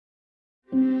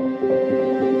So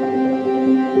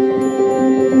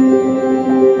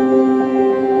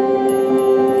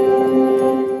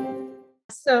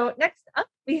next up,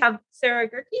 we have Sara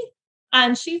Gerke,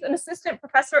 and she's an assistant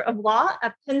professor of law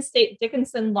at Penn State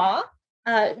Dickinson Law.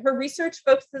 Her research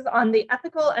focuses on the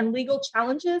ethical and legal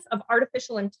challenges of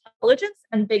artificial intelligence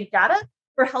and big data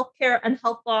for healthcare and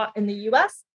health law in the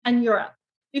US and Europe.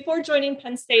 Before joining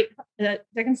Penn State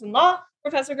Dickinson Law,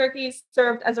 Professor Gerke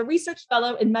served as a research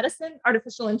fellow in medicine,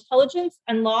 artificial intelligence,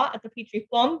 and law at the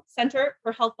Petrie-Flom Center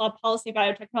for Health Law Policy,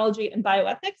 Biotechnology, and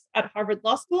Bioethics at Harvard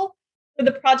Law School for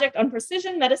the project on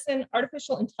precision medicine,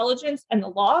 artificial intelligence, and the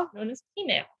law known as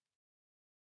PNAIL.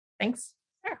 Thanks.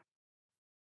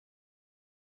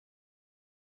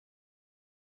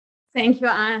 Thank you,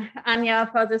 Anya,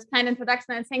 for this kind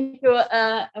introduction, and thank you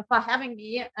for having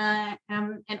me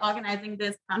and organizing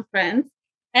this conference.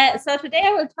 So today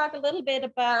I will talk a little bit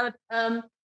about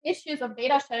issues of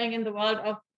data sharing in the world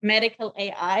of medical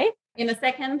AI. In a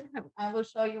second, I will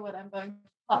show you what I'm going to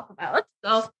talk about.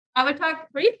 So I will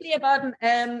talk briefly about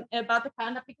the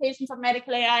current applications of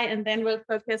medical AI, and then we'll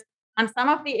focus on some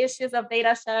of the issues of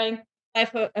data sharing by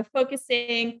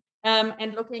focusing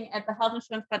and looking at the Health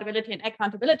Insurance Portability and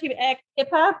Accountability Act,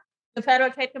 HIPAA, the Federal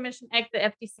Trade Commission Act, the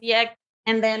FTC Act,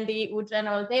 and then the EU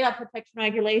General Data Protection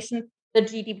Regulation, the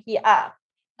GDPR.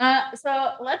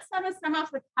 So let's start with some of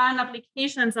the current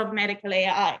applications of medical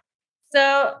AI.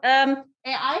 So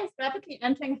AI is rapidly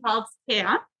entering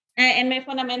healthcare and may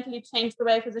fundamentally change the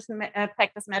way physicians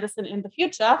practice medicine in the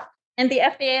future. And the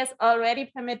FDA has already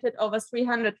permitted over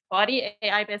 340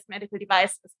 AI-based medical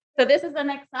devices. So this is an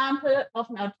example of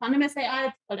an autonomous AI,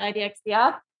 it's called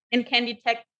IDXDR, and can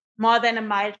detect more than a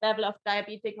mild level of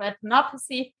diabetic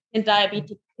retinopathy in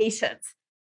diabetic patients.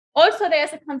 Also,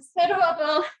 there's a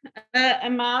considerable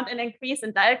amount and increase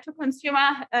in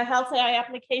direct-to-consumer health AI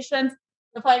applications.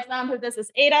 So for example, this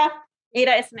is ADA.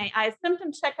 ADA is an AI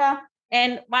symptom checker.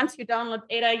 And once you download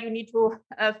ADA, you need to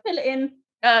fill in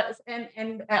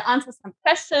and answer some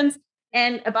questions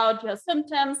and about your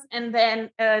symptoms. And then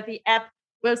the app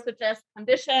will suggest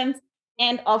conditions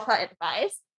and offer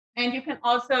advice. And you can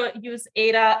also use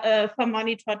ADA for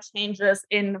monitor changes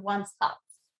in one's health.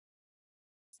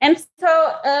 And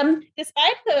so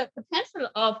despite the potential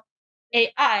of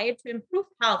AI to improve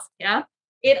healthcare,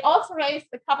 it also raised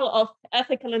a couple of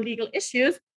ethical and legal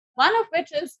issues, one of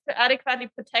which is to adequately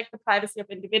protect the privacy of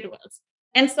individuals.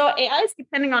 And so AI is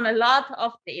depending on a lot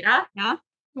of data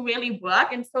to really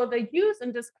work. And so the use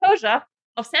and disclosure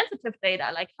of sensitive data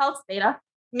like health data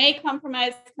may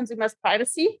compromise consumers'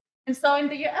 privacy. And so in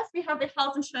the US, we have the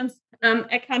Health Insurance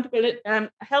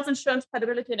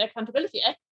Portability and Accountability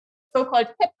Act, so-called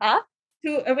HIPAA,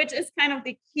 which is kind of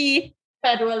the key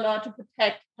federal law to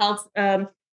protect health,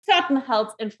 certain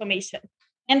health information.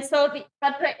 And so,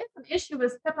 but there is an issue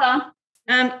with HIPAA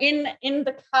in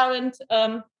the current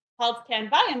healthcare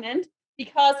environment,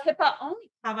 because HIPAA only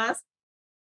covers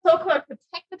so-called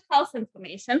protected health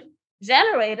information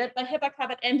generated by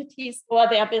HIPAA-covered entities or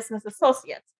their business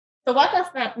associates. So what does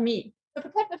that mean? The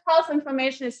protected health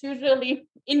information is usually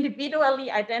individually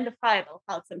identifiable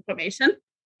health information,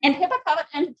 and HIPAA-covered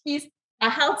entities are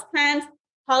health plans,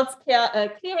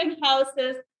 healthcare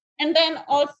clearinghouses, and then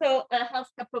also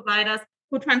healthcare providers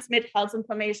who transmit health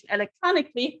information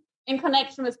electronically in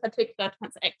connection with particular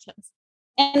transactions.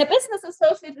 And a business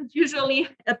associate is usually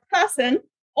a person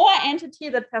or entity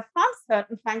that performs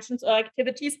certain functions or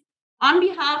activities on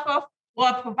behalf of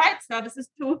or provides services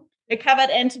to a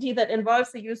covered entity that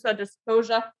involves the use or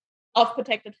disclosure of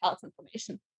protected health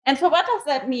information. And so what does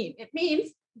that mean? It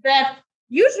means that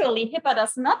usually HIPAA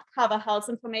does not cover health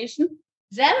information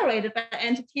generated by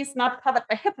entities not covered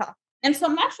by HIPAA. And so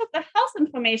much of the health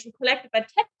information collected by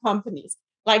tech companies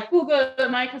like Google,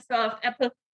 Microsoft, Apple,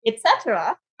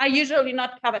 etc., are usually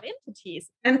not covered entities.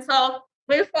 And so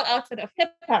will fall outside of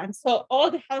HIPAA. And so all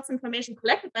the health information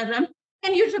collected by them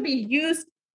can usually be used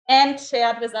and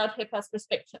shared without HIPAA's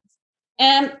restrictions.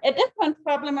 And a different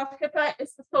problem of HIPAA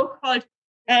is the so-called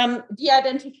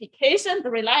de-identification,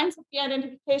 the reliance of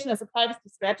de-identification as a privacy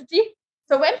strategy.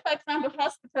 So when, for example,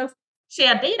 hospitals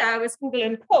share data with Google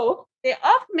and Co., they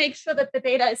often make sure that the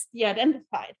data is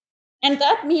de-identified. And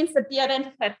that means that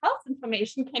de-identified health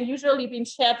information can usually be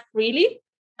shared freely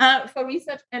for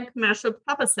research and commercial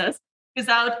purposes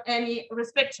without any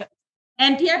restrictions.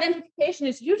 And de-identification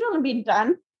is usually being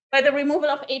done by the removal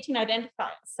of 18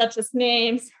 identifiers, such as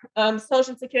names,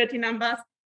 social security numbers,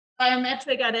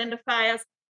 biometric identifiers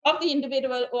of the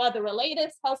individual or the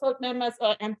relatives, household members,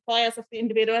 or employers of the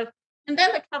individual. And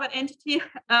then the covered entity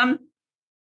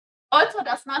also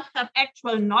does not have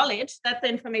actual knowledge that the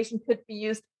information could be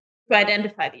used to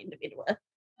identify the individual.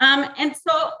 And so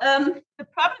the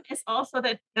problem is also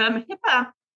that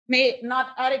HIPAA may not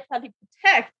adequately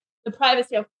protect the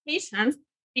privacy of patients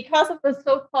because of the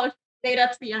so-called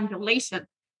data triangulation.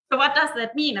 So what does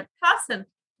that mean? A person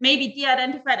may be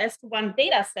de-identified as to one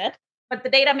data set, but the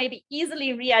data may be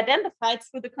easily re-identified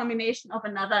through the combination of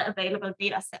another available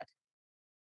data set.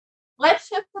 Let's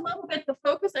shift a little bit the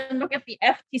focus and look at the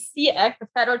FTC Act, the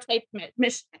Federal Trade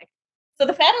Commission Act. So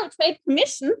the Federal Trade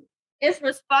Commission is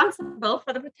responsible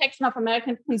for the protection of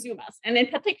American consumers. And in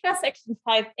particular, Section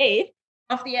 5A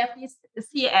of the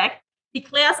FTC Act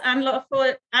declares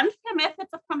unlawful, unfair methods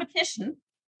of competition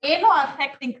in or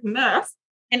affecting commerce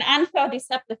and unfair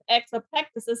deceptive acts or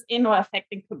practices in or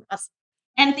affecting commerce.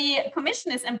 And the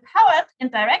Commission is empowered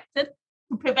and directed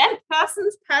to prevent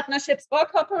persons, partnerships, or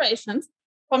corporations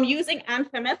from using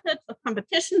unfair methods of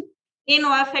competition in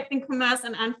or affecting commerce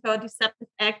and unfair deceptive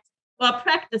acts or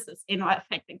practices in or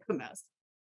affecting commerce.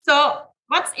 So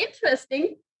what's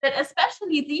interesting that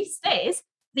especially these days,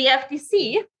 the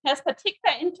FTC has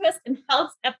particular interest in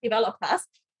health app developers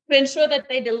to ensure that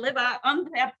they deliver on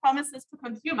their promises to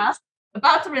consumers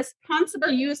about the responsible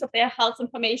use of their health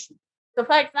information. So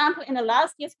for example, in the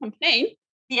last year's complaint,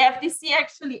 the FTC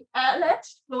actually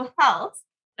alleged Flow Health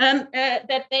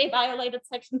that they violated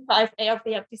Section 5A of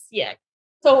the FTC Act.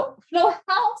 So Flow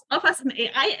Health offers an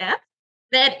AI app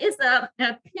that is a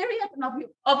period and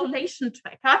ovulation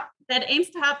tracker that aims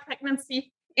to help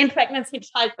pregnancy and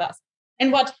childbirth.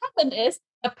 And what happened is,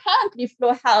 apparently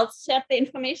Flow Health shared the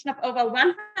information of over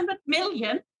 100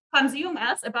 million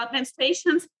consumers about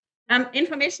menstruations,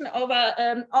 information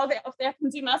over all of their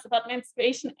consumers about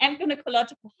menstruation and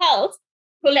gynecological health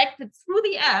collected through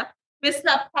the app with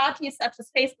third parties such as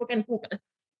Facebook and Google.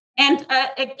 And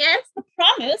against the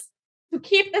promise to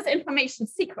keep this information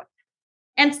secret.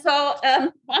 And so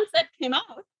once that came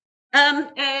out,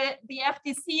 the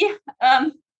FTC,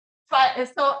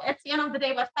 so at the end of the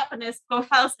day, what happened is Flow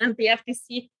Health and the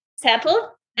FTC settled.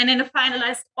 And in a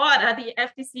finalized order, the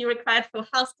FTC required Flow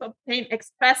Health to obtain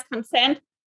express consent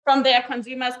from their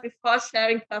consumers before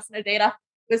sharing personal data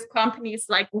with companies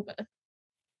like Google.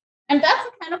 And that's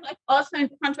kind of like also in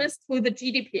contrast to the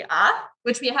GDPR,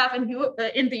 which we have in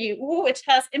the EU, which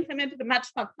has implemented a much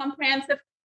more comprehensive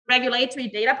regulatory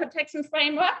data protection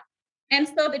framework. And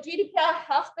so the GDPR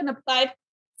has been applied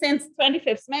since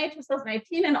 25th May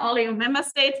 2018 in all EU member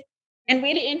states and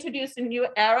really introduced a new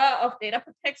era of data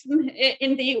protection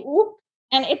in the EU.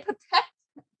 And it protects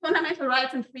fundamental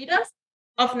rights and freedoms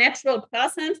of natural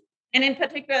persons, and in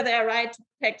particular, their right to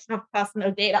protection of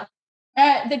personal data.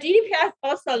 The GDPR is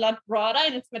also a lot broader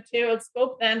in its material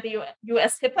scope than the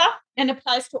US HIPAA and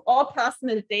applies to all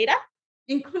personal data,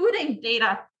 including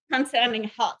data concerning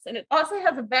health. And it also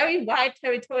has a very wide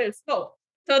territorial scope.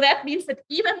 So that means that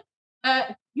even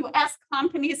US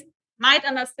companies might,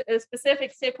 under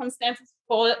specific circumstances,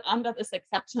 fall under this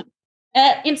exception.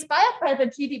 Inspired by the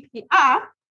GDPR,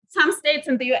 some states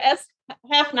in the US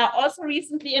have now also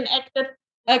recently enacted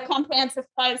comprehensive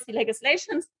privacy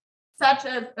legislations, such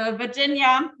as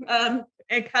Virginia,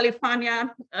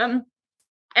 California,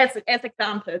 as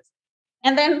examples.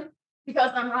 And then,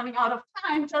 because I'm running out of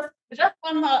time, just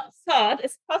one more thought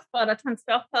is cross-border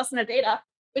transfer of personal data,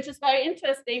 which is very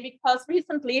interesting because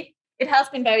recently it has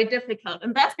been very difficult.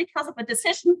 And that's because of a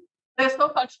decision, the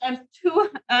so-called Schrems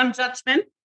II judgment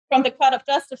from the Court of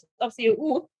Justice of the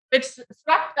EU, which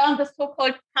struck down the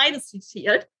so-called privacy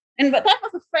shield. And that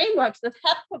was a framework that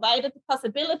had provided the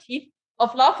possibility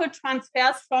of lawful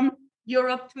transfers from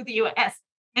Europe to the US.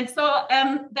 And so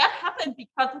that happened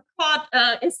because the court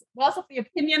was of the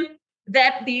opinion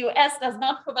that the US does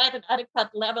not provide an adequate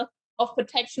level of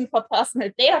protection for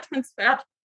personal data transferred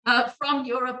from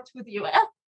Europe to the US.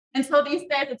 And so these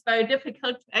days it's very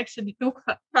difficult to actually do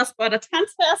cross-border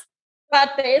transfers,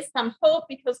 but there is some hope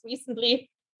because recently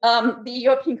the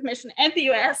European Commission and the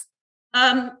US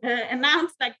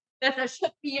announced that there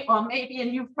should be or maybe a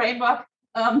new framework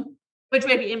which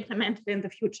will be implemented in the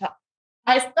future.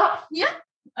 I stop here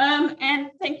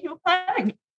and thank you for having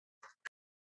me.